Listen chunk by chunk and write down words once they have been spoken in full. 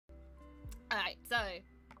Alright, so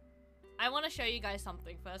I want to show you guys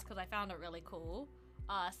something first because I found it really cool.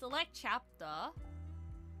 Select chapter.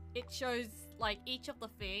 It shows like each of the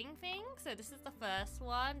things. So this is the first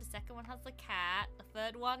one. The second one has the cat. The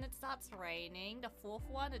third one, it starts raining. The fourth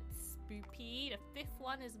one, it's spoopy. The fifth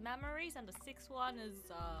one is memories. And the sixth one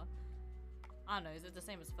is, I don't know, is it the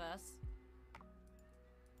same as first?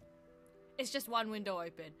 It's just one window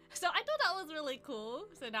open. So I thought that was really cool.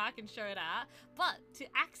 So now I can show that. But to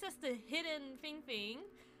access the hidden thing,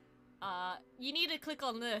 you need to click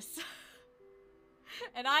on this.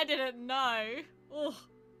 And I didn't know. Ugh.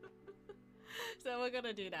 So we're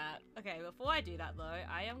gonna do that. Okay, before I do that though,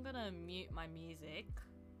 I am gonna mute my music.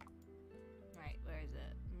 Right, where is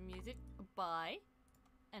it? Music by.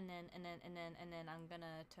 And then I'm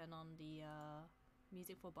gonna turn on the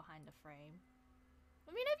music for Behind the Frame.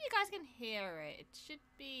 Let me know if you guys can hear it. It should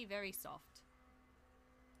be very soft.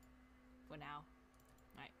 For now.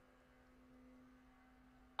 Right.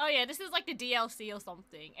 Oh yeah, this is like the DLC or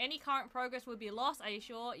something. Any current progress would be lost, are you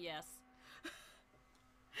sure? Yes.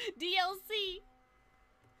 DLC!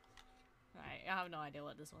 Right, I have no idea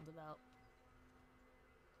what this one's about.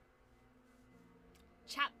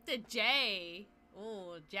 Chapter J!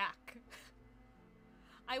 Oh, Jack.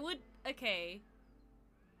 I would... Okay.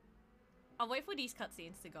 I'll wait for these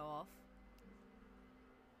cutscenes to go off.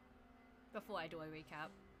 Before I do a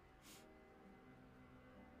recap.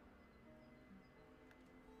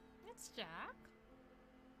 It's Jack.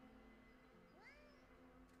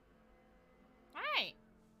 Right.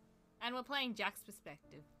 And we're playing Jack's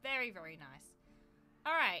perspective. Very, very nice.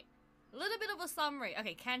 Alright. A little bit of a summary.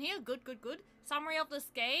 Okay, can hear. Good. Summary of this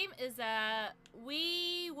game is that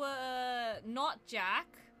we were not Jack.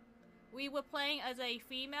 We were playing as a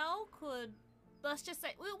female. Let's just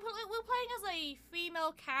say, we were playing as a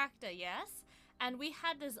female character, yes? And we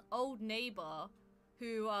had this old neighbor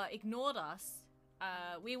who ignored us.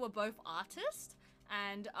 We were both artists.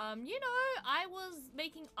 And, you know, I was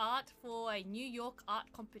making art for a New York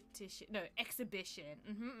art competition. No, exhibition.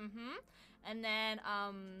 And then,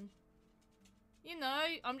 you know,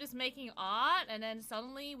 I'm just making art. And then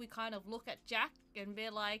suddenly we kind of look at Jack and be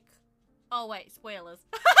like, oh, wait, spoilers.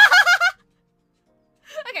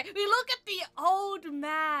 Okay, we look at the old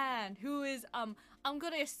man who is, I'm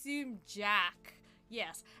gonna assume Jack.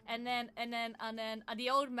 Yes. And then the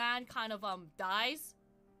old man kind of, dies.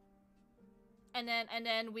 And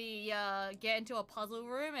then we get into a puzzle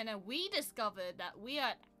room, and then we discovered that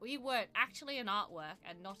we weren't actually an artwork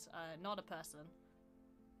and not a person.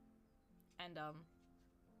 And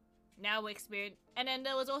now we experience. And then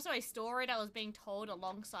there was also a story that was being told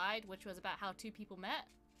alongside, which was about how two people met.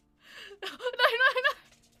 No.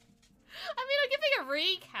 I mean, I'm giving a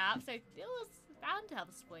recap, so it was bound to have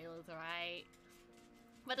spoilers, right?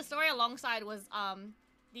 But the story alongside was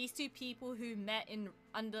these two people who met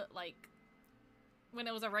when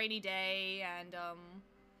it was a rainy day, and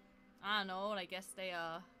I don't know, I guess they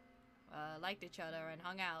liked each other and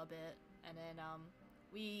hung out a bit, and then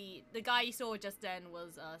the guy you saw just then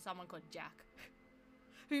was someone called Jack,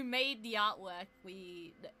 who made the artwork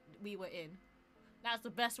we were in. That's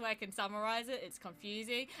the best way I can summarize it. It's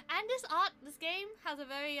confusing, and this game has a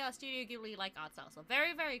very Studio Ghibli-like art style, so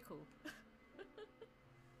very, very cool.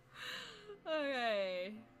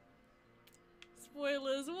 Okay.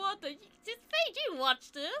 Spoilers, what the... Did you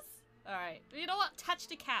watch this? Alright, you know what? Touch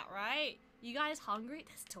the cat, right? You guys hungry?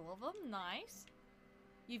 There's two of them. Nice.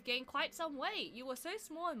 You've gained quite some weight. You were so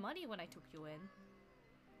small and muddy when I took you in.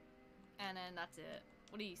 And then that's it.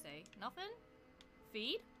 What do you say? Nothing?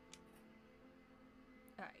 Feed?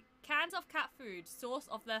 Alright. Cans of cat food. Source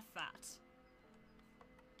of their fat.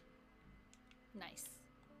 Nice.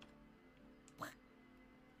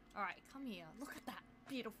 Alright, come here. Look at that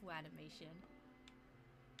beautiful animation.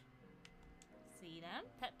 See them?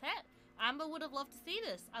 Pet. Amber would have loved to see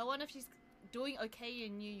this. I wonder if she's doing okay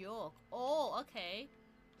in New York. Oh, okay.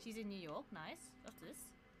 She's in New York. Nice. What's this?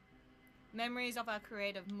 Memories of our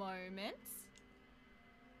creative moments.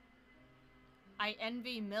 I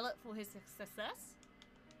envy Millet for his success.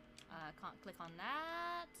 Can't click on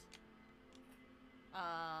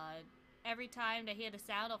that. Every time they hear the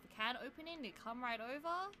sound of the can opening, they come right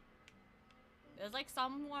over. There's like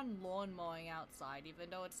someone lawn mowing outside, even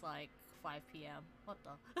though it's like 5 PM. What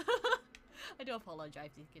the? I do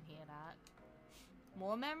apologize if you can hear that.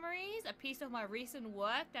 More memories. A piece of my recent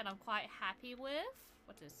work that I'm quite happy with.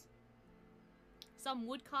 What's this? Some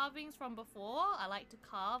wood carvings from before. I like to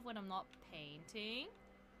carve when I'm not painting.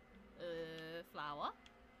 Flower.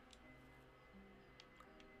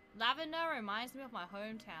 Lavender reminds me of my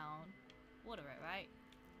hometown. Water it, right?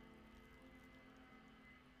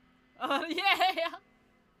 Oh, yeah!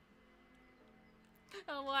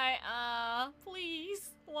 I'm like,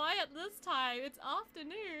 please. Why at this time? It's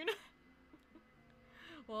afternoon.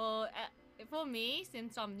 Well, for me,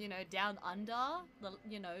 since I'm, you know, down under,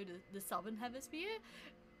 the southern hemisphere,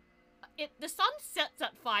 the sun sets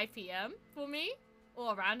at 5 p.m. for me,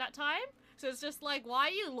 or around that time. So it's just like, why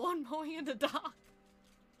are you lawn mowing in the dark?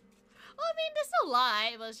 Well, I mean, there's still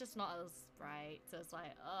light, but it's just not as bright. So it's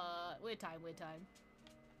like, weird time.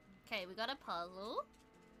 Okay, we got a puzzle.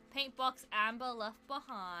 Paint box Amber left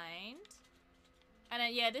behind. And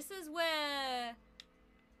then, yeah, this is where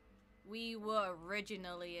we were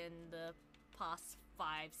originally in the past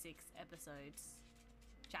 5-6 episodes.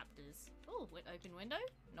 Chapters. Oh, open window?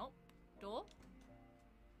 Nope. Door.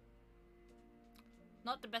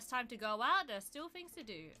 Not the best time to go out. There's still things to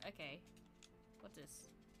do. Okay. What's this?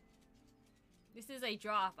 This is a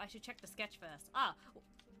draft. I should check the sketch first. Ah.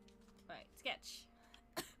 Right. Sketch.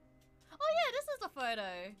 Oh yeah, this is the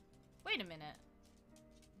photo. Wait a minute.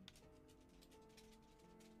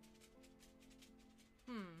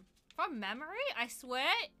 From memory, I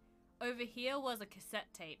swear over here was a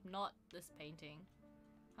cassette tape, not this painting.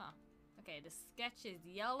 Huh. Okay, the sketch is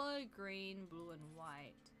yellow, green, blue, and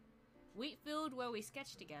white. Wheat field where we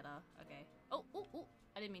sketch together. Okay. Oh,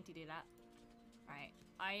 I didn't mean to do that. Alright.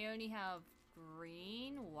 I only have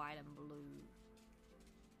green, white, and blue.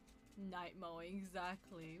 Night mowing,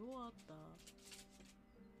 exactly. What the?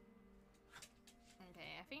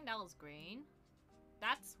 Okay, I think that was green.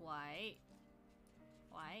 That's white.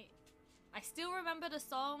 White. I still remember the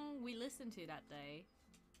song we listened to that day.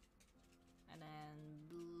 And then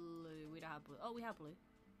blue. We don't have blue. Oh, we have blue.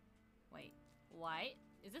 Wait. White?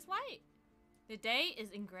 Is this white? The day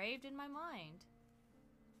is engraved in my mind.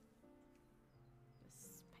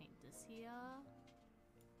 Let's paint this here. I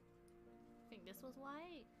think this was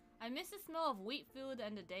white. I miss the smell of wheat field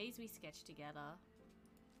and the days we sketched together.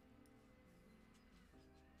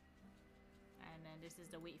 And then this is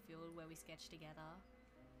the wheat field where we sketched together.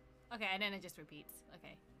 Okay, and then it just repeats.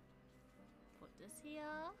 Okay. Put this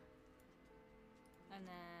here. And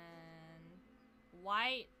then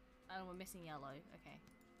white. And we're missing yellow. Okay.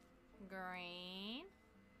 Green.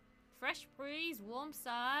 Fresh breeze, warm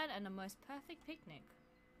sun, and the most perfect picnic.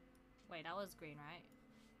 Wait, that was green, right?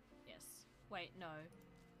 Yes. Wait, no.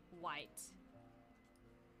 White.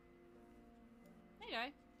 There you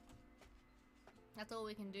go. That's all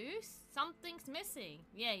we can do. Something's missing.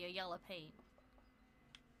 Yeah, your yellow paint.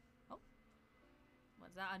 Oh.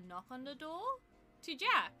 Was that a knock on the door? To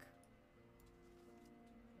Jack.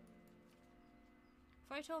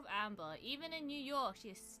 Photo of Amber. Even in New York, she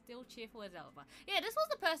is still cheerful as ever. Yeah, this was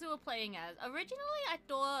the person we were playing as. Originally, I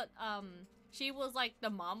thought she was like the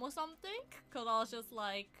mom or something. Because I was just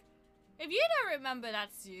like, if you don't remember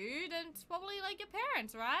that's you, then it's probably like your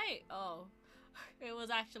parents, right? Oh, it was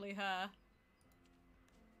actually her.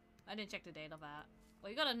 I didn't check the date of that.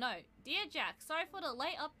 Well, you got a note. Dear Jack, sorry for the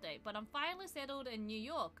late update, but I'm finally settled in New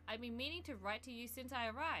York. I've been meaning to write to you since I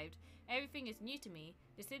arrived. Everything is new to me.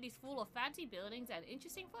 The city's full of fancy buildings and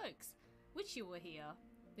interesting folks. Wish you were here.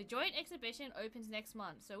 The joint exhibition opens next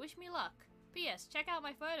month, so wish me luck. P.S. Check out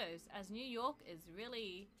my photos, as New York is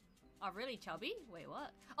really chubby? Wait,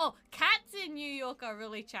 what? Oh, cats in New York are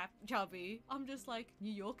really chubby. I'm just like,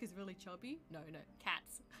 New York is really chubby? No,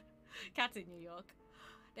 cats. Cats in New York.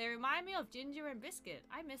 They remind me of Ginger and Biscuit.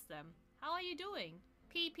 I miss them. How are you doing?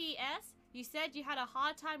 P.P.S. You said you had a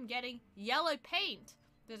hard time getting yellow paint.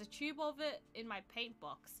 There's a tube of it in my paint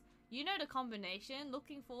box. You know the combination.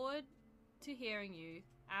 Looking forward to hearing you.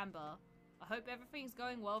 Amber. I hope everything's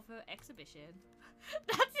going well for exhibition.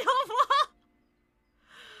 That's your mom!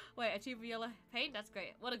 Wait, a tube of yellow paint? That's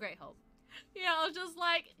great. What a great hope. Yeah, I was just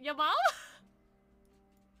like, your mom?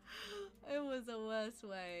 It was the worst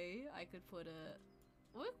way I could put it.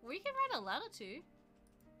 We can write a letter too.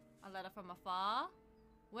 A letter from afar.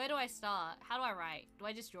 Where do I start? How do I write? Do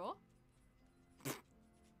I just draw?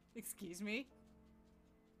 Excuse me?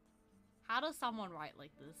 How does someone write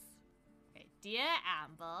like this? Okay, dear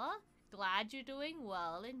Amber, glad you're doing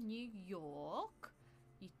well in New York.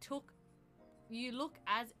 You look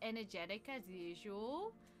as energetic as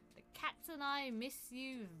usual. The cats and I miss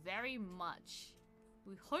you very much.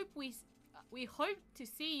 We hope to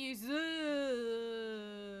see you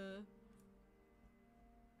soon.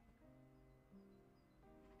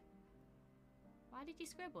 Why did you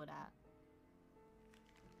scribble that?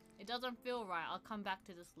 It doesn't feel right. I'll come back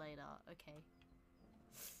to this later. Okay.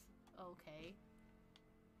 Okay.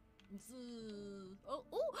 Oh,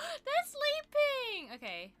 they're sleeping!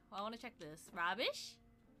 Okay, well, I want to check this. Rubbish?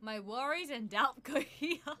 My worries and doubt go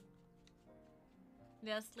here.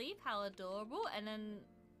 They're asleep. How adorable. And then...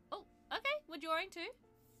 Oh, okay. We're drawing too.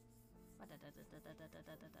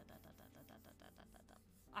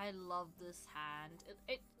 I love this hand.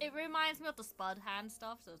 It reminds me of the Spud hand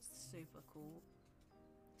stuff, so it's super cool.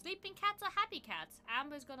 Sleeping cats are happy cats.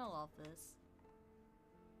 Amber's gonna love this.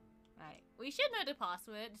 Right, we should know the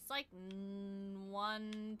password. It's like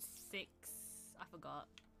 16. I forgot.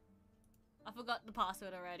 I forgot the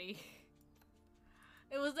password already.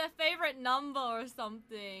 It was their favorite number or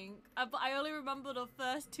something. But I only remember the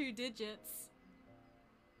first 2 digits.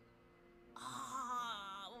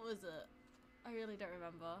 Ah, what was it? I really don't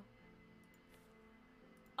remember.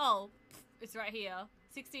 Oh, it's right here.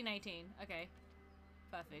 1618. Okay.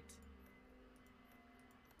 Perfect.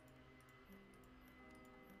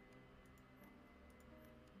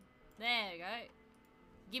 There you go.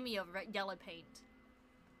 Give me your yellow paint.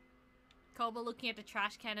 Koba looking at the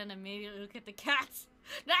trash can and immediately look at the cats.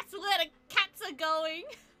 That's where the cats are going.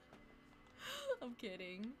 I'm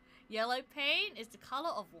kidding. Yellow paint is the color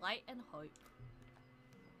of light and hope.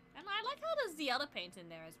 And I like how there's the other paint in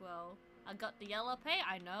there as well. I got the yellow paint.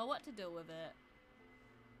 I know what to do with it.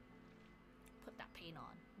 Put that paint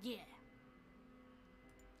on. Yeah.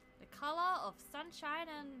 The color of sunshine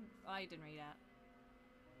and... Oh, I didn't read that.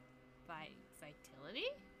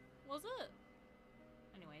 Vitality? Was it?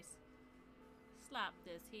 Anyways. Slap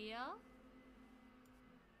this here.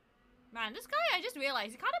 Man, this guy, I just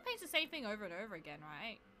realized, he kind of paints the same thing over and over again,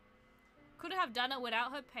 right? Could have done it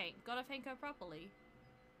without her paint. Gotta thank her properly.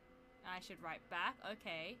 I should write back.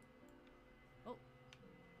 Okay. Oh.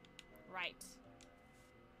 Right.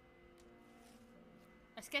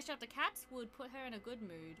 A sketch of the cats would put her in a good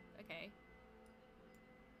mood. Okay.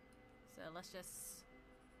 So let's just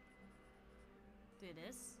do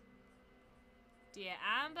this. Dear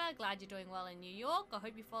Amber, glad you're doing well in New York. I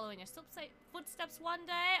hope you're following your footsteps one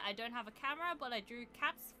day. I don't have a camera, but I drew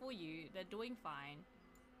cats for you. They're doing fine.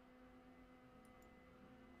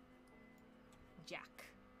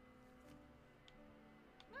 Jack.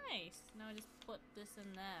 Nice. Now I just put this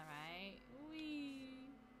in there, right? Whee.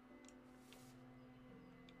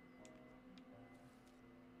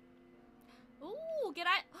 Ooh,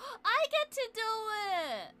 I get to do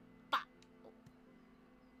it!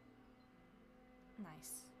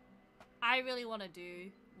 Nice. I really want to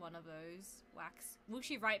do one of those wax. Will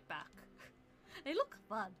she write back? They look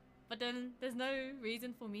fun. But then there's no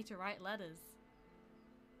reason for me to write letters.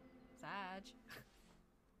 Sag.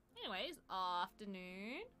 Anyways,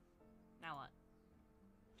 afternoon. Now what?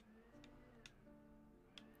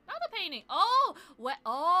 Another painting. Oh! What?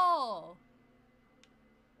 Oh!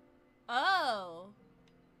 Oh.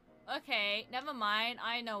 Okay, never mind.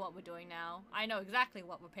 I know what we're doing now. I know exactly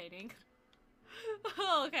what we're painting.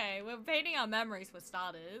 Okay, we're painting our memories for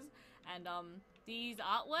starters. And, these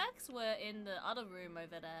artworks were in the other room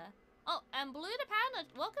over there. Oh, and Blue the Panda,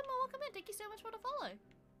 welcome in. Thank you so much for the follow.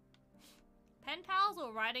 Pen pals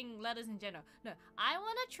or writing letters in general? No, I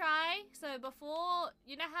want to try. So before,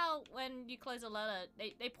 you know how when you close a letter,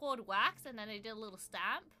 they poured wax and then they did a little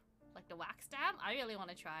stamp? Like the wax stamp? I really want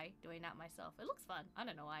to try doing that myself. It looks fun. I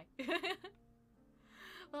don't know why.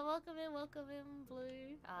 Well, welcome in,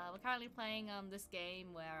 Blue. We're currently playing this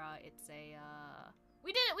game where it's a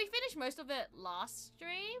we finished most of it last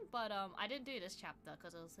stream, but I didn't do this chapter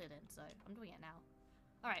because it was hidden, so I'm doing it now.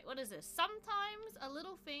 Alright, what is this? Sometimes a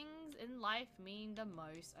little things in life mean the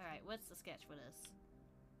most. Alright, what's the sketch for this?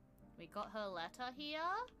 We got her letter here.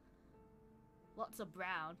 Lots of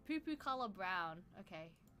brown. Poo-poo color brown.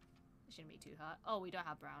 Okay. It shouldn't be too hard. Oh, we don't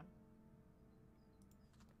have brown.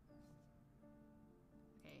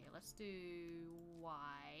 Okay, let's do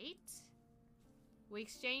white. We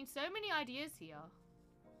exchanged so many ideas here.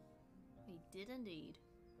 We did indeed.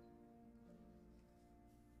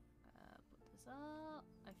 Put this up.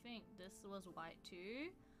 I think this was white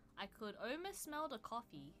too. I could almost smell the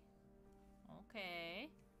coffee. Okay.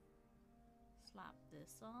 Slap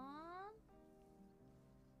this on.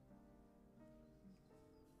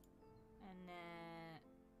 And then,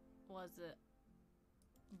 was it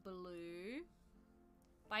blue?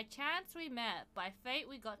 By chance we met. By fate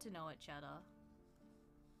we got to know each other.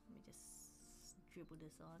 Let me just dribble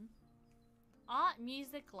this on. Art,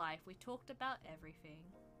 music, life. We talked about everything.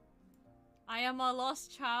 I am a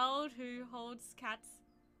lost child who holds cats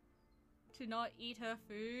to not eat her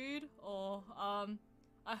food. Or,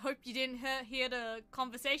 I hope you didn't hear the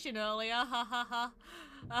conversation earlier. Ha ha ha.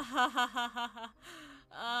 Ha ha ha ha ha.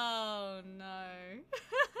 Oh no.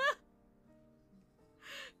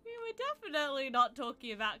 We were definitely not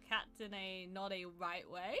talking about cats in a not a right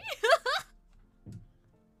way.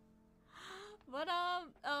 But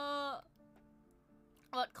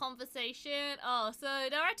what conversation? Oh, so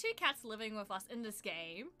there are 2 cats living with us in this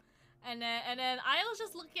game. And then I was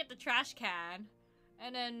just looking at the trash can.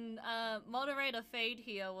 And then moderator Fade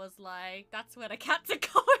here was like, that's where the cats are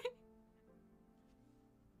going.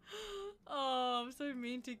 Oh, I'm so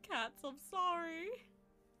mean to cats. I'm sorry.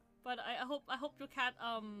 But I hope your cat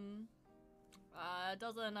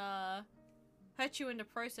doesn't hurt you in the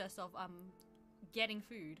process of getting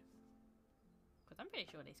food. Cause I'm pretty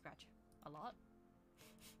sure they scratch a lot.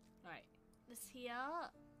 Alright. This here.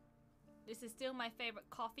 This is still my favorite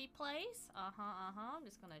coffee place. I'm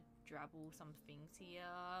just gonna drabble some things here.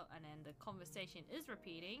 And then the conversation is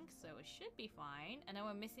repeating, so it should be fine. And then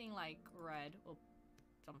we're missing like red or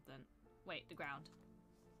something. Wait, the ground.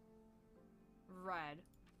 Red.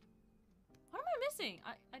 What am I missing?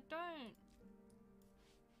 I don't...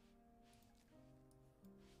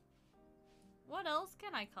 What else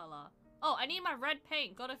can I color? Oh, I need my red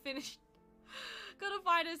paint. Gotta finish... Gotta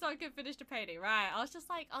find it so I can finish the painting. Right, I was just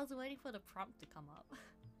like... I was waiting for the prompt to come up.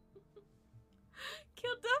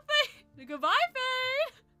 Killed the fade! Goodbye,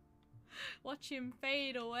 Fade! Watch him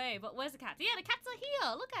fade away. But where's the cat? Yeah, the cats are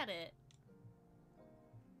here! Look at it!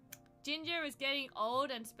 Ginger is getting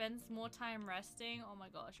old and spends more time resting. Oh my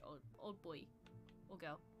gosh, old boy. Old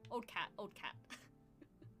girl. Old cat. Old cat.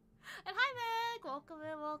 And hi Meg! Welcome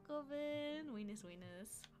in, welcome in. Weenus,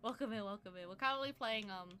 weenus. Welcome in, welcome in. We're currently playing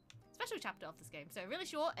special chapter of this game. So really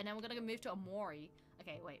short, and then we're gonna move to Amori.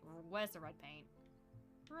 Okay, wait, where's the red paint?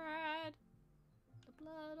 Red. The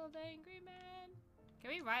blood of angry man. Can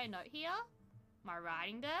we write a note here? My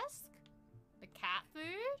writing desk? The cat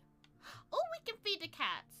food? Oh, we can feed the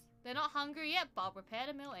cats! They're not hungry yet, but I'll prepare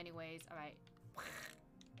the meal anyways. Alright.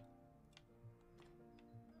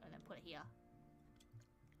 And then put it here.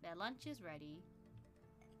 Their lunch is ready.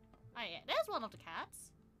 Oh yeah, there's one of the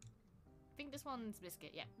cats. I think this one's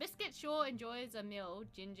Biscuit. Yeah, Biscuit sure enjoys a meal.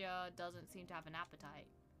 Ginger doesn't seem to have an appetite.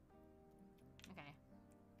 Okay.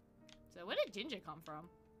 So where did Ginger come from?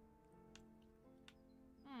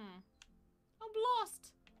 I'm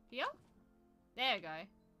lost. Here? There you go.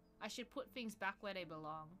 I should put things back where they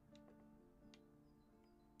belong.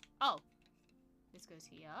 Oh. This goes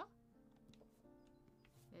here.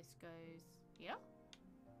 This goes here.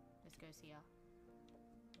 This goes here.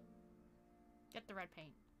 Get the red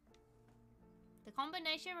paint. The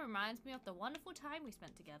combination reminds me of the wonderful time we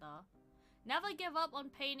spent together. Never give up on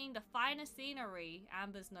painting the finest scenery.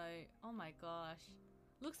 Amber's note. Oh my gosh.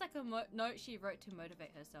 Looks like a note she wrote to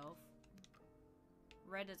motivate herself.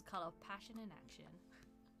 Red is color of passion and action.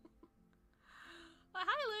 Oh, hi,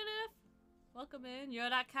 Lunif. Welcome in. You're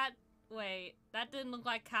that cat. Wait, that didn't look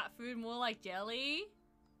like cat food, more like jelly.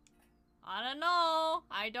 I don't know.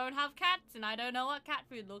 I don't have cats, and I don't know what cat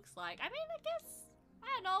food looks like. I mean, I guess, I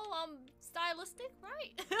don't know, stylistic,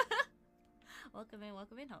 right? Welcome in,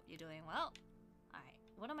 welcome in. Hope you're doing well. Alright,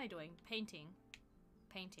 what am I doing? Painting.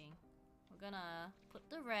 Painting. We're gonna put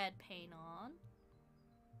the red paint on.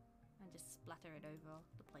 And just splatter it over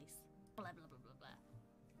the place. Blah, blah, blah, blah, blah.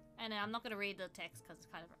 And then I'm not gonna read the text because it's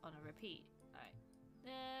kind of on a repeat. Alright.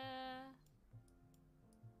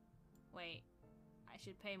 Wait. I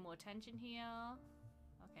should pay more attention here.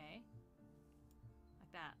 Okay.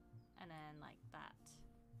 Like that. And then like that.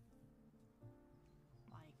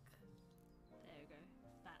 Like. There we go.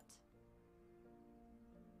 That.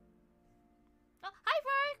 Oh, hi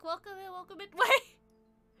Broke! Welcome in, welcome in. Wait!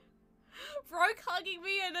 Broke hugging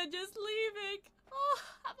me and then just leaving. Oh,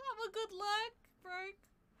 have a good luck, Broke.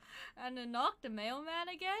 And then Knock, the mailman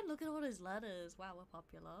again. Look at all his letters. Wow, we're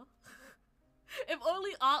popular. If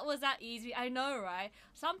only art was that easy. I know, right?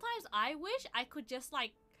 Sometimes I wish I could just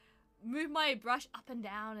like move my brush up and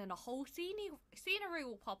down and a whole scenery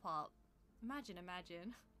will pop up. Imagine,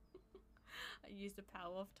 imagine. I use the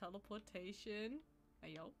power of teleportation.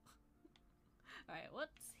 Ayo. Alright,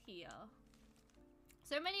 what's here?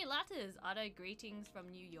 So many letters. Are they greetings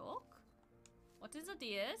from New York? What is it,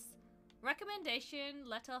 dears? Recommendation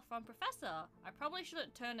letter from Professor. I probably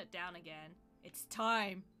shouldn't turn it down again. It's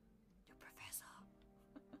time. Your Professor.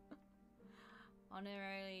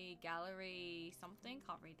 Honorary gallery something.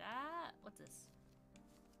 Can't read that. What's this?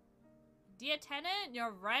 Dear tenant,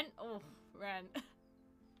 your rent. Oh, rent.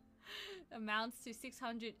 Amounts to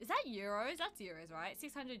 600. Is that euros? That's euros, right?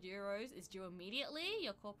 600 euros is due immediately.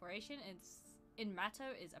 Your corporation is in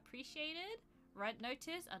matter is appreciated. Rent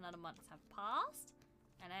notice. Another month have passed.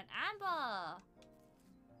 And then amber.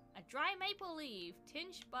 A dry maple leaf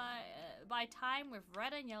tinged by time with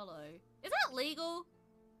red and yellow. Is that legal?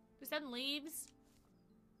 To send leaves?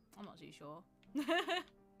 I'm not too sure.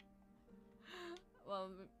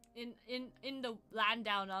 Well, in the land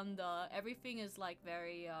down under, everything is like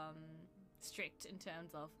very strict in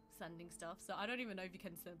terms of sending stuff. So I don't even know if you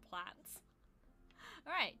can send plants.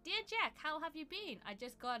 Alright, dear Jack, how have you been? I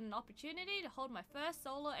just got an opportunity to hold my first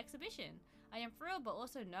solo exhibition. I am thrilled but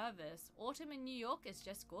also nervous. Autumn in New York is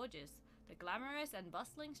just gorgeous. The glamorous and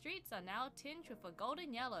bustling streets are now tinged with a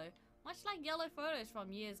golden yellow, much like yellow photos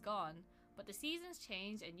from years gone. But the seasons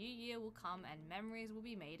change, a new year will come and memories will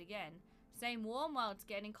be made again. Staying warm while it's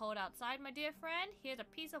getting cold outside, my dear friend. Here's a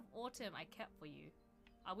piece of autumn I kept for you.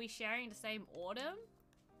 Are we sharing the same autumn?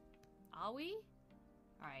 Are we?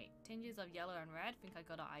 Alright, tinges of yellow and red. Think I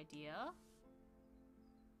got an idea.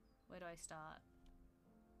 Where do I start?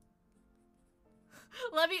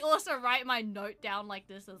 Let me also write my note down like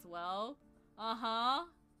this as well. Uh-huh.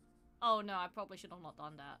 Oh no, I probably should have not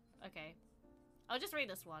done that. Okay. I'll just read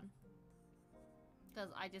this one.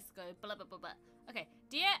 Because I just go blah blah blah blah. Okay.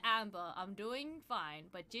 Dear Amber, I'm doing fine,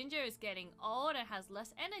 but Ginger is getting old and has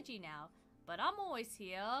less energy now. But I'm always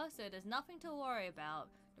here, so there's nothing to worry about.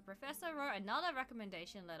 The professor wrote another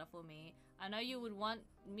recommendation letter for me. I know you would want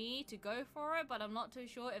me to go for it, but I'm not too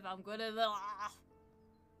sure if I'm good at it. Alright,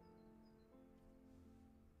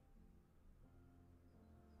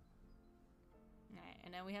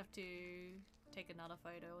 and then we have to take another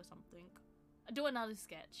photo or something. Do another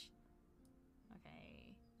sketch.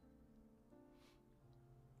 Okay.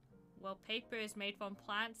 Well, paper is made from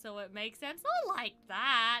plants, so it makes sense. Not like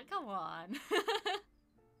that. Come on.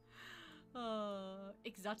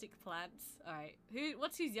 Exotic plants. Alright.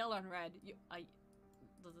 What's who's yellow and red?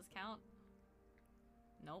 Does this count?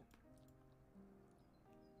 Nope.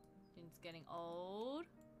 It's getting old.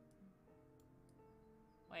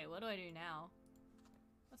 Wait, what do I do now?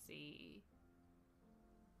 Let's see.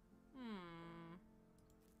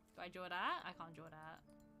 Do I draw that? I can't draw that.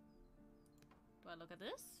 Do I look at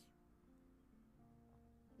this?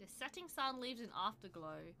 The setting sun leaves an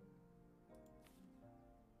afterglow.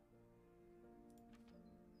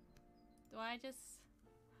 Do I just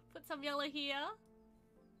put some yellow here?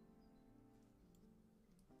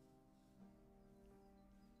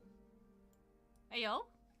 Ayo?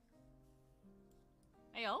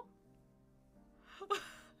 Ayo?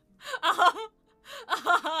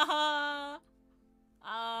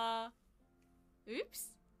 Oops.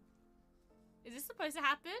 Is this supposed to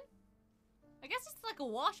happen? I guess it's like a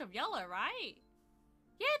wash of yellow, right?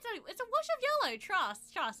 Yeah, it's a wash of yellow.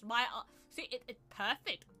 Trust. My see it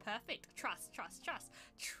perfect. Trust.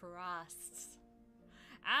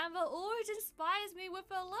 Amber always inspires me with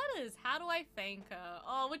her letters. How do I thank her?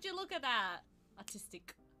 Oh, would you look at that?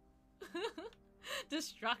 Artistic.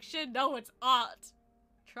 Destruction? No, it's art.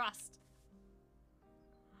 Trust.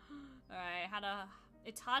 Alright,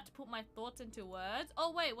 it's hard to put my thoughts into words.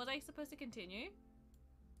 Oh wait, was I supposed to continue?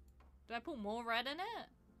 Do I put more red in it?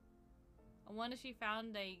 I wonder if she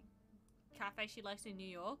found a cafe she likes in New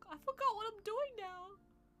York. I forgot what I'm doing now.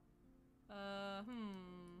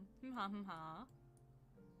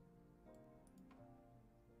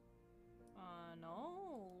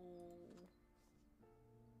 No.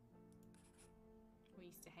 We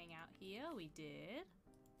used to hang out here. We did.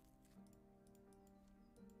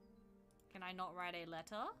 Can I not write a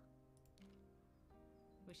letter?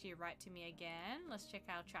 Will she write to me again? Let's check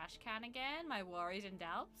our trash can again. My worries and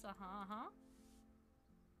doubts. How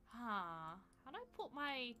do I put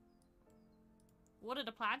my... Water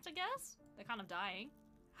the plants, I guess? They're kind of dying.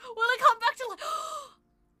 Will it come back to life?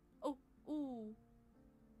 Oh, ooh.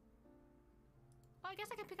 Well, I guess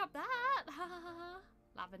I can pick up that.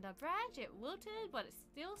 Lavender branch. It wilted, but it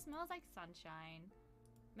still smells like sunshine.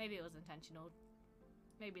 Maybe it was intentional.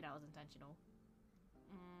 Maybe that was intentional.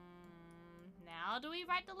 Now do we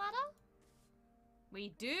write the letter? We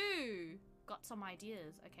do. Got some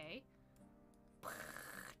ideas. Okay.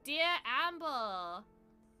 Dear Amber,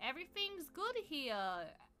 everything's good here,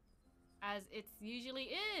 as it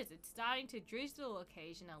usually is. It's starting to drizzle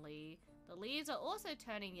occasionally. The leaves are also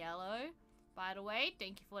turning yellow. By the way,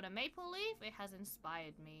 thank you for the maple leaf. It has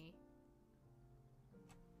inspired me.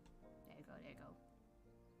 There you go, there you go.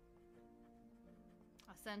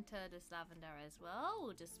 I'll send her this lavender as well.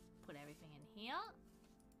 We'll just put everything in here.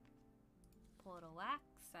 Pour the wax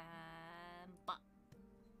and but.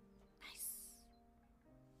 Nice.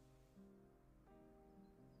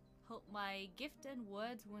 Hope my gift and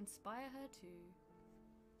words will inspire her too.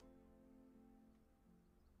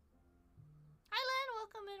 Hi Len,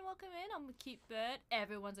 welcome in. I'm a cute bird.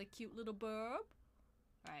 Everyone's a cute little burb.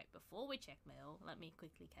 Alright, before we check mail, let me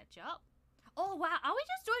quickly catch up. Oh wow, are we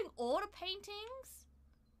just doing order paintings?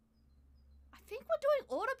 I think we're doing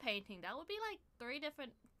order painting. That would be like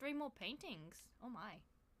three more paintings. Oh my.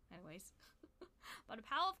 Anyways. But the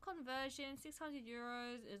power of conversion, 600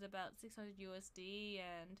 euros is about 600 USD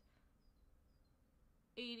and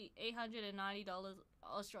 $890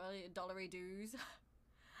 Australian dollary dues.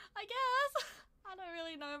 I guess. I don't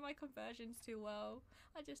really know my conversions too well.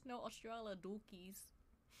 I just know Australia dookies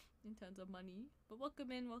in terms of money. But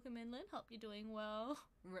welcome in, Lynn. Hope you're doing well.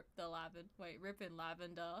 Rip the lavender. Wait, rip in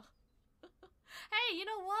lavender. Hey, you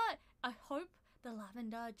know what? I hope the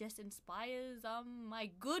lavender just inspires my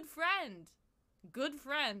good friend. Good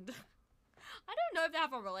friend. I don't know if they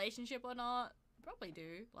have a relationship or not. Probably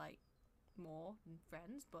do, like, more than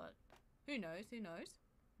friends, but who knows, who knows?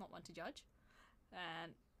 Not one to judge.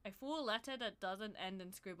 And a full letter that doesn't end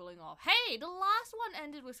in scribbling off. Hey, the last one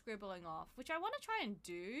ended with scribbling off, which I want to try and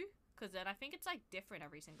do, because then I think it's, like, different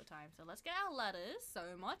every single time. So let's get our letters.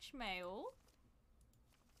 So much mail.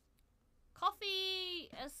 Coffee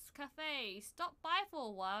Cafe. Stop by for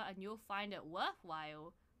a while and you'll find it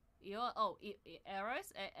worthwhile.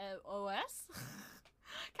 Eros? OS?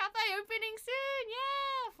 Cafe opening soon!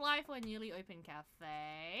 Yeah! Fly for a newly open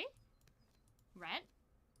cafe. Rent.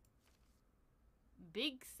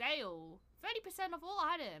 Big sale. 30% of all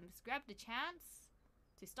items. Grab the chance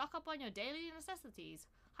to stock up on your daily necessities.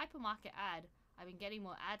 Hypermarket ad. I've been getting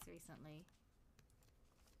more ads recently.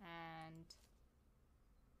 And...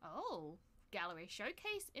 oh! Gallery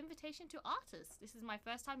showcase invitation to artists. This is my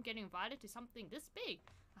first time getting invited to something this big.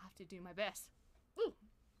 I have to do my best. Ooh.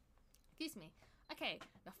 Excuse me. Okay,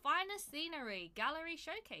 the finest scenery gallery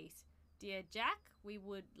showcase. Dear Jack, we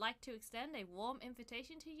would like to extend a warm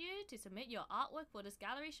invitation to you to submit your artwork for this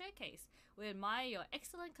gallery showcase. We admire your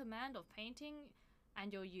excellent command of painting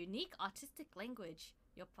and your unique artistic language.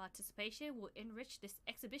 Your participation will enrich this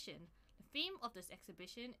exhibition. The theme of this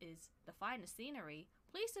exhibition is the finest scenery.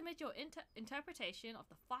 Please submit your interpretation of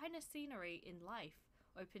the finest scenery in life.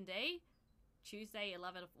 Open day, Tuesday,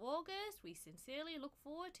 11th of August. We sincerely look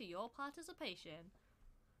forward to your participation.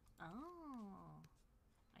 Oh,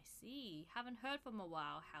 I see. Haven't heard from a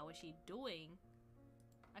while. How is she doing?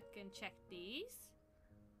 I can check these.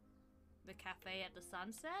 The cafe at the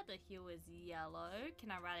sunset. The hue is yellow.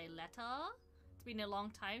 Can I write a letter? It's been a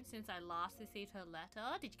long time since I last received her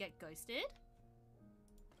letter. Did you get ghosted?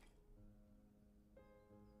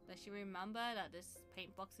 Does she remember that this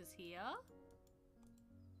paint box is here?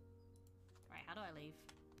 Right, how do I leave?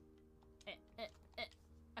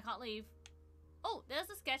 I can't leave. Oh, there's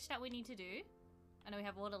a sketch that we need to do. I know we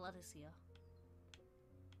have all the letters here.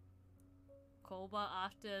 Koba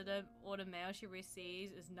after all the mail she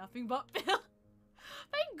receives is nothing but bill.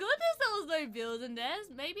 Thank goodness there was no bills in there.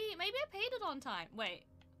 Maybe I paid it on time. Wait.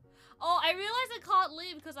 Oh, I realized I can't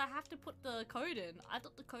leave because I have to put the code in. I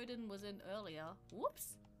thought the code in was in earlier.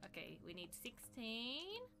 Whoops. Okay, we need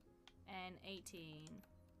 16 and 18.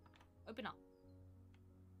 Open up.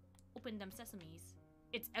 Open them sesames.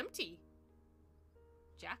 It's empty.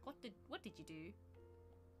 Jack, what did you do?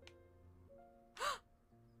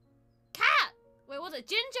 Cat! Wait, was it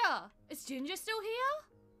Ginger? Is Ginger still here?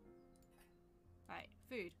 Right,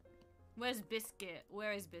 food. Where's Biscuit?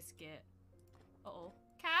 Where is Biscuit? Uh-oh.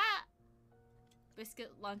 Cat!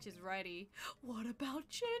 Biscuit lunch is ready. What about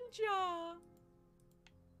Ginger?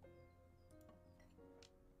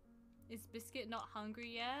 Is Biscuit not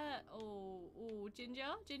hungry yet? Oh, Ginger?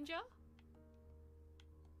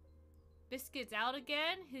 Biscuit's out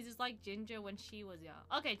again? He's just like Ginger when she was young.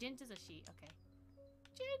 Okay, Ginger's a she. Okay.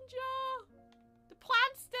 Ginger! The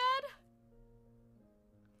plant's dead!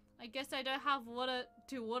 I guess I don't have water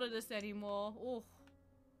to water this anymore. Oh.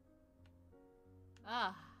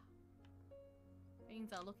 Ah.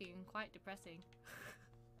 Things are looking quite depressing.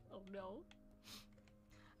 Oh no.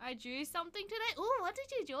 I drew something today. Ooh, what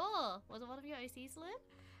did you draw? Was it one of your OCs, Lynn?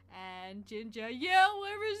 And Ginger. Yeah,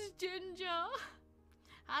 where is Ginger?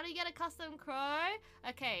 How do you get a custom crow?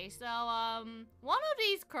 Okay, so one of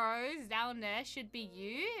these crows down there should be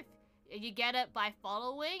you. If you get it by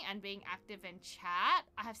following and being active in chat.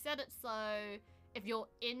 I have set it so if you're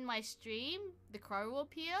in my stream, the crow will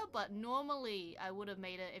appear. But normally, I would have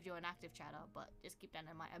made it if you're an active chatter. But just keep that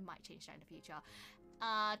in mind. I might change that in the future.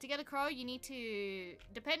 To get a crow, you need to,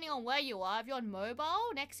 depending on where you are, if you're on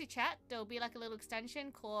mobile, next to chat, there'll be like a little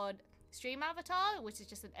extension called Stream Avatar, which is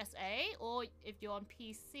just an SA, or if you're on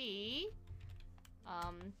PC,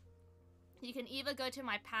 you can either go to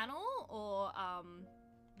my panel or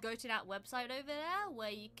go to that website over there where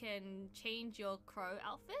you can change your crow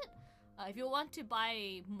outfit. If you want to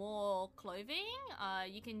buy more clothing,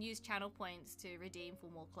 you can use channel points to redeem for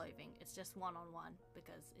more clothing. It's just one-on-one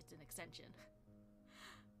because it's an extension.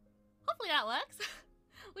 Hopefully that works.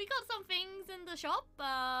 We got some things in the shop.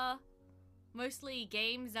 Mostly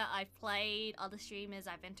games that I've played, other streamers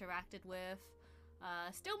I've interacted with.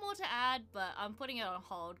 Still more to add, but I'm putting it on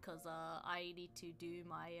hold because I need to do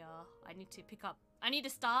my, I need to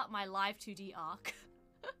start my live 2D arc.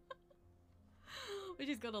 Which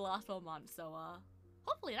is gonna last for a month, so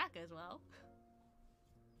hopefully that goes well.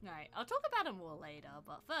 Alright, I'll talk about it more later,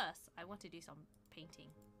 but first, I want to do some painting.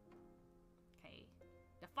 Okay.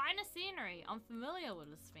 The finest scenery. I'm familiar with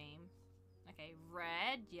this theme. Okay,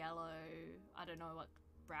 red, yellow, I don't know what,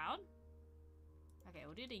 brown? Okay,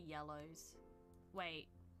 we'll do the yellows. Wait,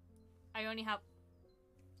 I only have...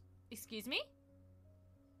 Excuse me?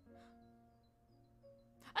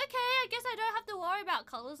 Okay, I guess I don't have to worry about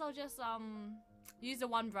colors. I'll just use the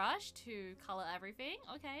one brush to color everything.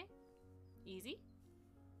 Okay, easy.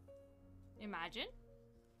 Imagine.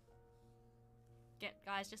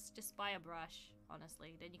 Guys, just buy a brush,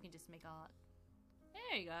 honestly. Then you can just make art.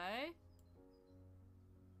 There you go.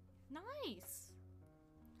 Nice.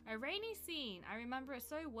 A rainy scene. I remember it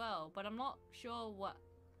so well, but I'm not sure what...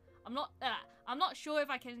 I'm not sure if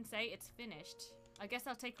I can say it's finished. I guess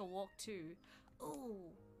I'll take a walk too.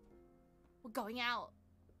 Ooh. We're going out.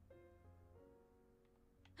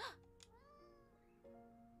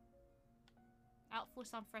 Out for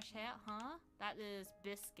some fresh air, huh? That is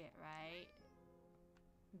biscuit, right?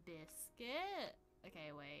 Biscuit?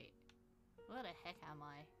 Okay, wait. Where the heck am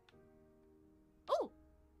I? Oh!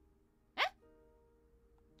 Eh?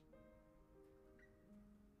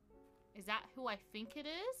 Is that who I think it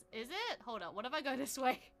is? Is it? Hold up, what if I go this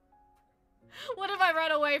way? What if I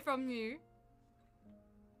run away from you?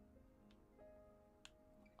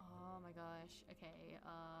 Oh my gosh. Okay,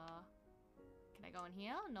 can I go in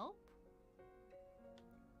here? Nope.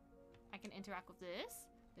 I can interact with this.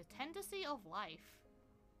 The tendency of life.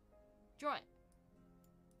 Draw it.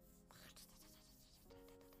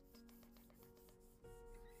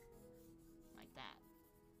 Like that.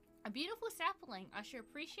 A beautiful sapling. I should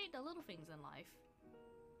appreciate the little things in life.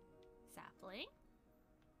 Sapling.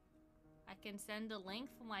 I can send a link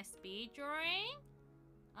for my speed drawing.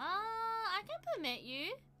 I can permit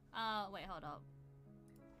you. Wait, hold up.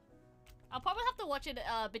 I'll probably have to watch it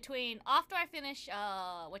between after I finish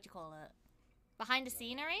what you call it, behind the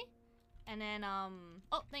scenery, and then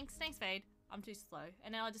oh thanks Fade. I'm too slow,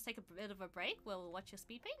 and then I'll just take a bit of a break. We'll watch your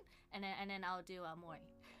speed paint, and then I'll do more.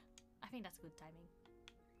 I think that's good timing.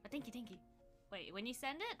 But thank you. Wait, when you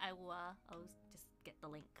send it, I'll just get the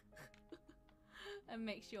link and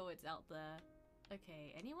make sure it's out there.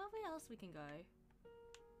 Okay, anywhere else we can go?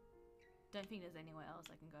 Don't think there's anywhere else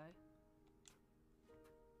I can go.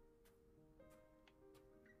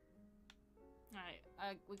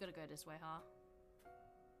 Alright, we gotta go this way, huh?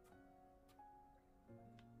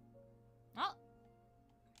 Oh!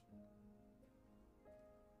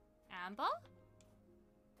 Amber?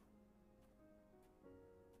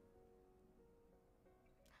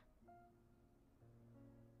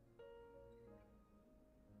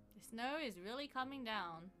 The snow is really coming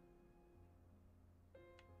down.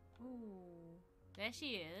 Ooh, there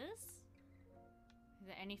she is. Is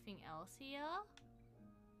there anything else here?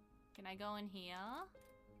 Can I go in here?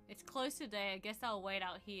 It's closed today. I guess I'll wait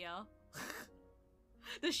out here.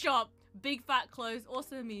 The shop. Big fat clothes.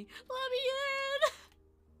 Also me. Let me in!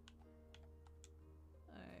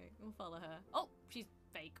 Alright, we'll follow her. Oh, she's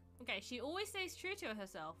fake. Okay, she always stays true to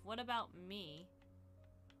herself. What about me?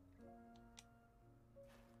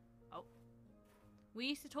 Oh. We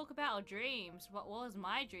used to talk about our dreams. What was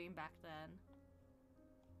my dream back then?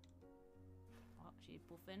 Oh, she's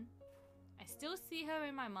buffing. I still see her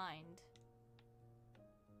in my mind.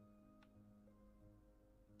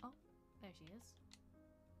 Oh, there she is.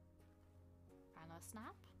 And a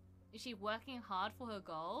snap. Is she working hard for her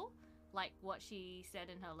goal? Like what she said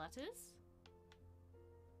in her letters?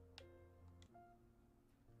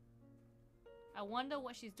 I wonder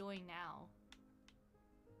what she's doing now.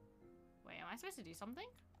 Wait, am I supposed to do something?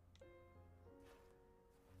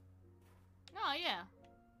 No, yeah.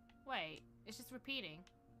 Wait, it's just repeating.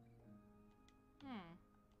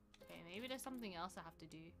 Okay, maybe there's something else I have to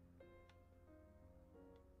do.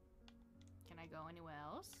 Can I go anywhere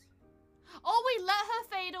else? Oh, we let her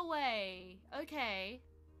fade away! Okay.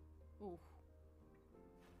 Ooh.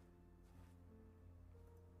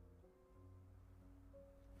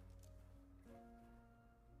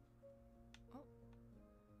 Oh.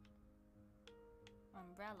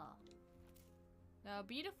 Umbrella. There are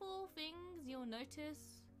beautiful things you'll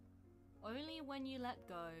notice only when you let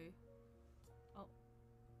go. Oh.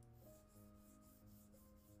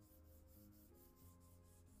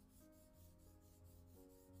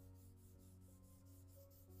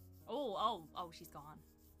 Oh, she's gone.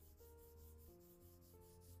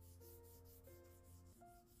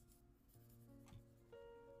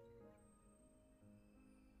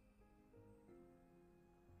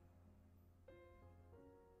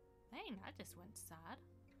 Dang, that just went sad.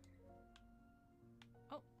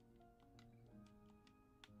 Oh.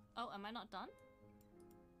 Oh, am I not done?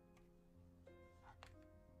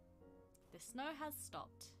 The snow has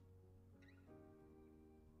stopped.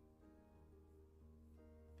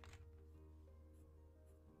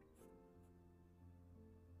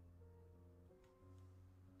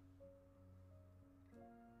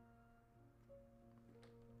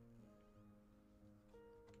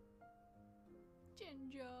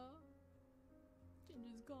 Ginger.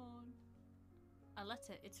 Ginger's gone. A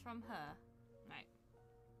letter. It's from her. Right.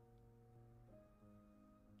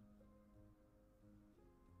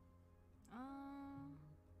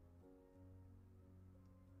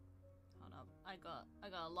 Hold up. I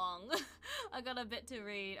got a long. I got a bit to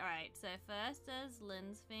read. All right. So first there's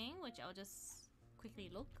Lynn's thing, which I'll just quickly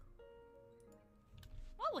look.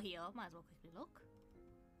 While we're here, might as well quickly look.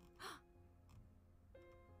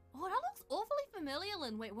 Oh, that looks awfully familiar,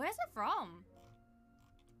 Lynn. Wait, where's it from?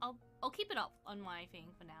 I'll keep it up on my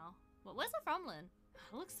thing for now. But where's it from, Lynn?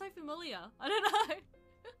 It looks so familiar. I don't know.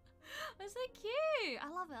 It's so cute. I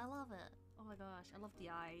love it. I love it. Oh my gosh, I love the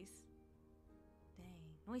eyes.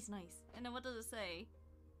 Dang, nice. And then what does it say?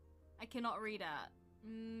 I cannot read it.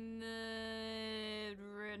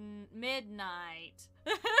 Midnight.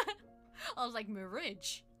 I was like,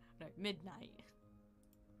 Mirage. No, midnight.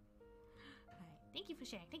 Thank you for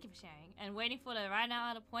sharing. Thank you for sharing. And waiting for the right now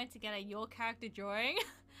at a point to get a your character drawing.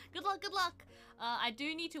 Good luck. Good luck. I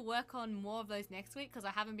do need to work on more of those next week because I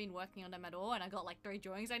haven't been working on them at all, and I got like 3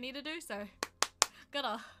 drawings I need to do. So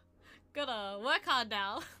gotta work hard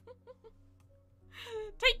now.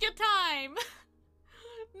 Take your time.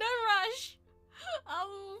 No rush.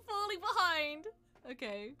 I'm falling behind.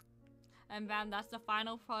 Okay. And bam, that's the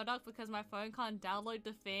final product because my phone can't download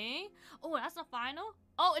the thing. Oh, that's the final?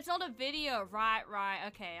 Oh, it's not a video. Right.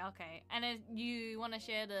 Okay. And then you want to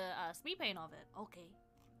share the speed paint of it. Okay.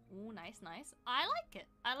 Oh, nice. I like it.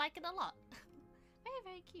 I like it a lot.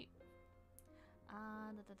 Very cute.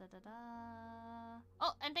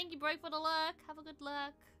 Oh, and thank you, Bro, for the lurk. Have a good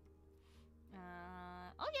lurk.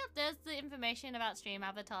 Oh, yeah, there's the information about stream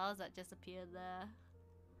avatars that just appeared there.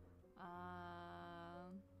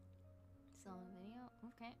 Some video.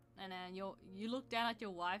 Okay. And then you look down at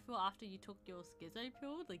your waifu after you took your schizo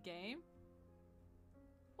pill, the game.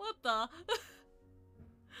 What the?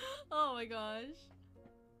 Oh my gosh.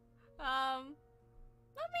 I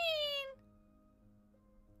mean,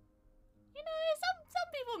 you know, some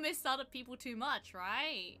people miss other people too much,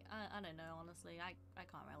 right? I don't know, honestly. I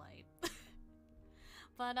can't relate.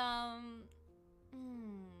 But I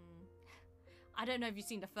don't know if you've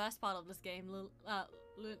seen the first part of this game,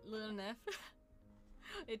 Lunef.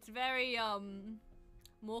 It's very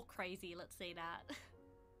more crazy, let's say that.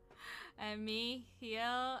 And me here,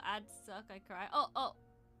 I'd suck, I cry. Oh.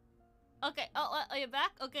 Okay, oh, you're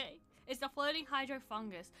back? Okay. It's the floating hydro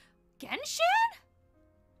fungus. Genshin?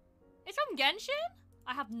 It's from Genshin?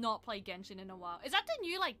 I have not played Genshin in a while. Is that the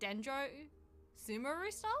new, like, Dendro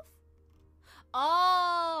Sumeru stuff?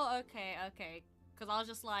 Oh, okay. Because I was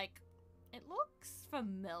just like, it looks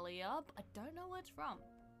familiar, but I don't know where it's from.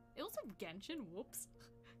 It was from Genshin? Whoops.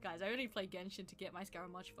 Guys, I only play Genshin to get my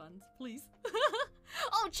Scaramouche funds. Please.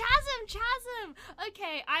 Oh, Chasm!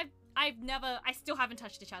 Okay, I still haven't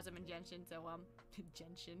touched the Chasm in Genshin, so,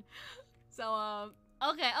 Genshin. So,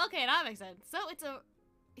 okay, that makes sense. So,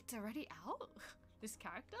 it's already out? This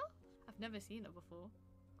character? I've never seen it before.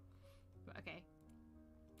 But, okay.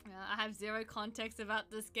 I have zero context about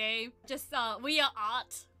this game. Just, we are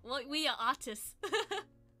art. We are artists.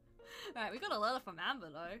 Alright, we got a letter from Amber,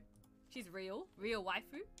 though. She's real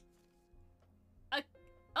waifu.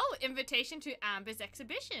 Oh, invitation to Amber's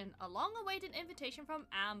exhibition. A long-awaited invitation from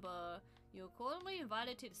Amber. You're cordially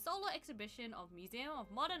invited to the solo exhibition of Museum of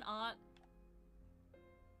Modern Art,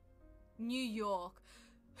 New York.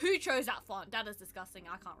 Who chose that font? That is disgusting.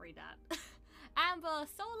 I can't read that. Amber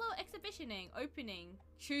solo exhibitioning opening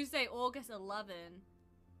Tuesday, August 11.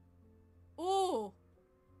 Ooh.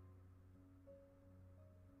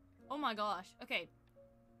 Oh my gosh. Okay.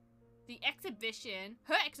 The exhibition,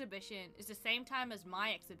 her exhibition, is the same time as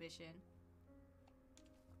my exhibition.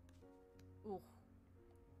 Ooh.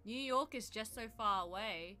 New York is just so far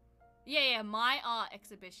away. Yeah, my art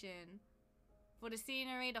exhibition. For the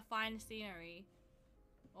scenery, the fine scenery.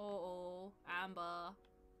 Oh, Amber.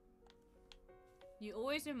 You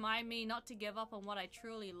always remind me not to give up on what I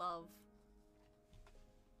truly love.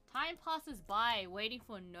 Time passes by, waiting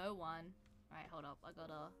for no one. Alright, hold up. I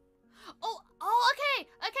gotta... Oh, okay.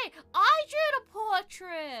 I drew the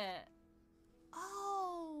portrait.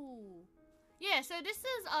 Oh. Yeah, so this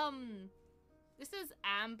is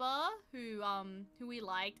Amber, who we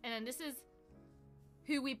liked, and then this is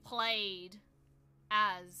who we played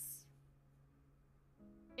as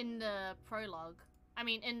in the prologue. I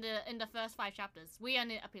mean, in the first 5 chapters. We are in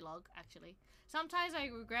the epilogue, actually. Sometimes I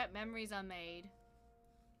regret memories are made.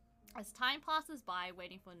 As time passes by,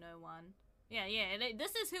 waiting for no one. Yeah,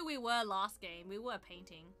 this is who we were last game. We were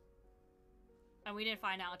painting. And we didn't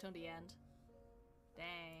find out until the end.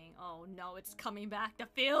 Dang. Oh no, it's coming back. The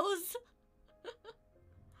feels.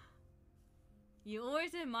 You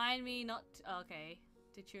always remind me not to, okay.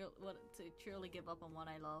 To truly give up on what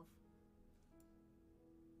I love.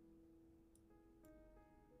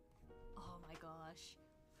 Oh my gosh.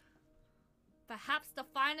 Perhaps the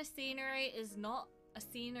finest scenery is not a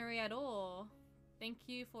scenery at all. Thank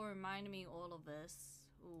you for reminding me all of this.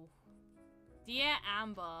 Ooh. Dear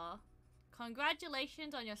Amber,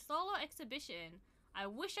 congratulations on your solo exhibition. I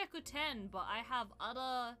wish I could attend, but I have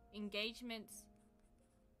other engagements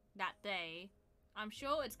that day. I'm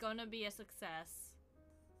sure it's gonna be a success.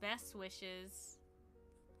 Best wishes.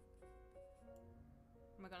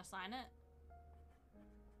 Am I gonna sign it?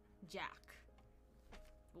 Jack.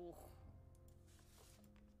 Ooh.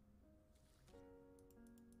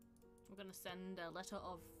 I'm gonna send a letter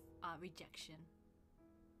of rejection.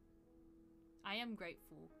 I am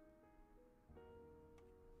grateful.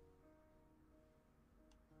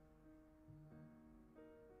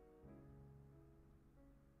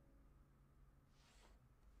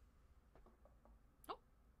 Oh.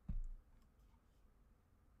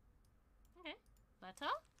 Okay.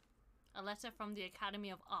 Letter? A letter from the Academy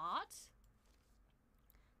of Art.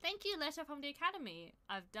 Thank you, letter from the Academy.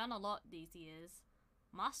 I've done a lot these years.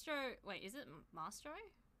 Mastro, wait, is it Mastro?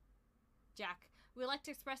 Jack, we'd like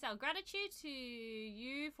to express our gratitude to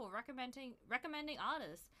you for recommending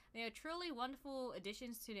artists. They are truly wonderful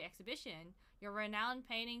additions to the exhibition. Your renowned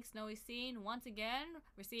painting, Snowy Scene, once again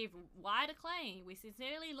received wide acclaim. We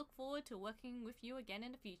sincerely look forward to working with you again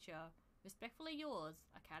in the future. Respectfully yours,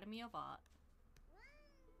 Academy of Art.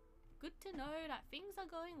 Good to know that things are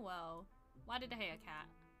going well. Why did I hear a cat?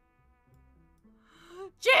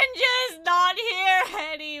 Ginger's not here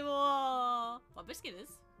anymore! Well, Biscuit is.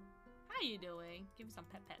 How are you doing? Give me some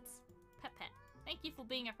pets. Pet. Thank you for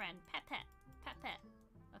being a friend. Pet.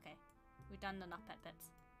 Okay, we've done enough pets.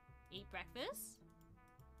 Eat breakfast?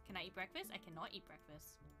 Can I eat breakfast? I cannot eat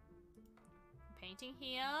breakfast. Painting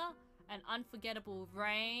here. An unforgettable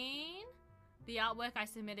rain. The artwork I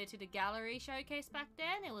submitted to the gallery showcase back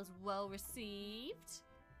then. It was well received.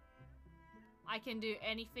 I can do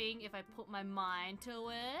anything if I put my mind to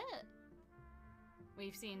it.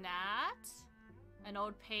 We've seen that. An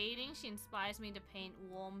old painting. She inspires me to paint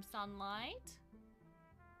warm sunlight.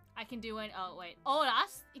 I can do an. Oh wait. Oh,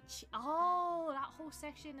 that's. Oh, that whole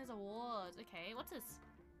section is awards. Okay, what's this?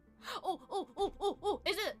 Oh!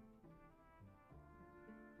 Is it?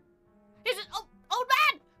 Oh, old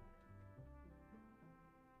man!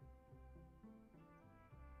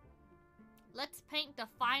 Let's paint the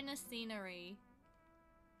finest scenery.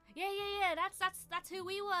 Yeah. That's who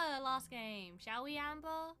we were last game. Shall we,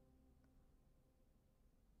 Amber?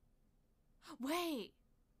 Wait.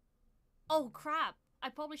 Oh crap! I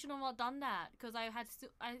probably shouldn't have done that because I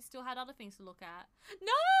still had other things to look at.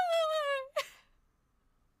 No!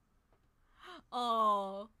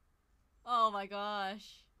 Oh my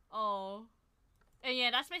gosh. Oh. And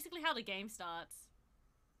yeah, that's basically how the game starts.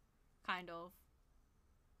 Kind of.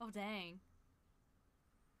 Oh dang.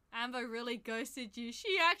 Amber really ghosted you.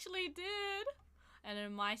 She actually did. And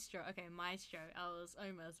then Maestro. Okay, Maestro. I was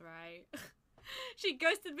almost right. She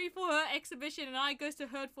ghosted me for her exhibition and I ghosted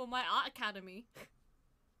her for my art academy.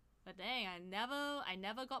 But dang, I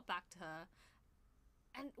never got back to her.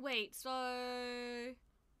 And wait, so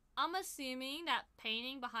I'm assuming that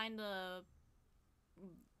painting behind the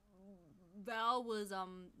Val was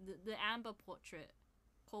the Amber portrait.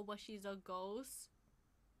 Koba, she's a ghost.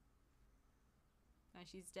 And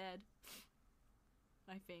she's dead.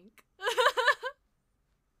 I think.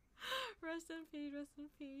 Rest in peace, rest in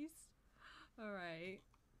peace. Alright.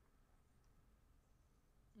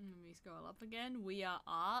 Let me scroll up again. We are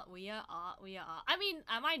art. I mean,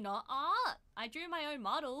 am I not art? I drew my own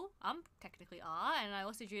model. I'm technically art, and I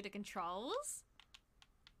also drew the controls.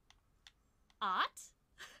 Art?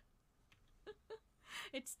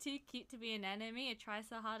 It's too cute to be an enemy. It tries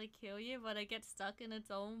so hard to kill you, but it gets stuck in its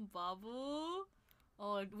own bubble.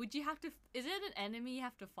 Or would you have to... Is it an enemy you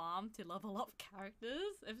have to farm to level up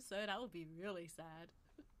characters? If so, that would be really sad.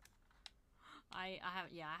 I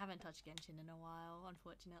haven't touched Genshin in a while,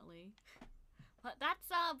 unfortunately. But that's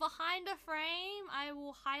behind the frame. I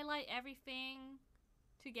will highlight everything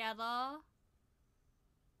together.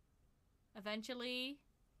 Eventually.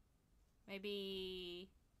 Maybe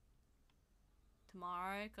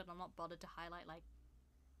tomorrow, because I'm not bothered to highlight like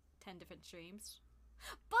 10 different streams.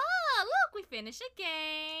 But look, we finished a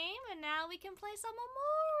game, and now we can play some more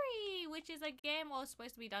Mori, which is a game that was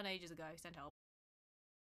supposed to be done ages ago. Send help.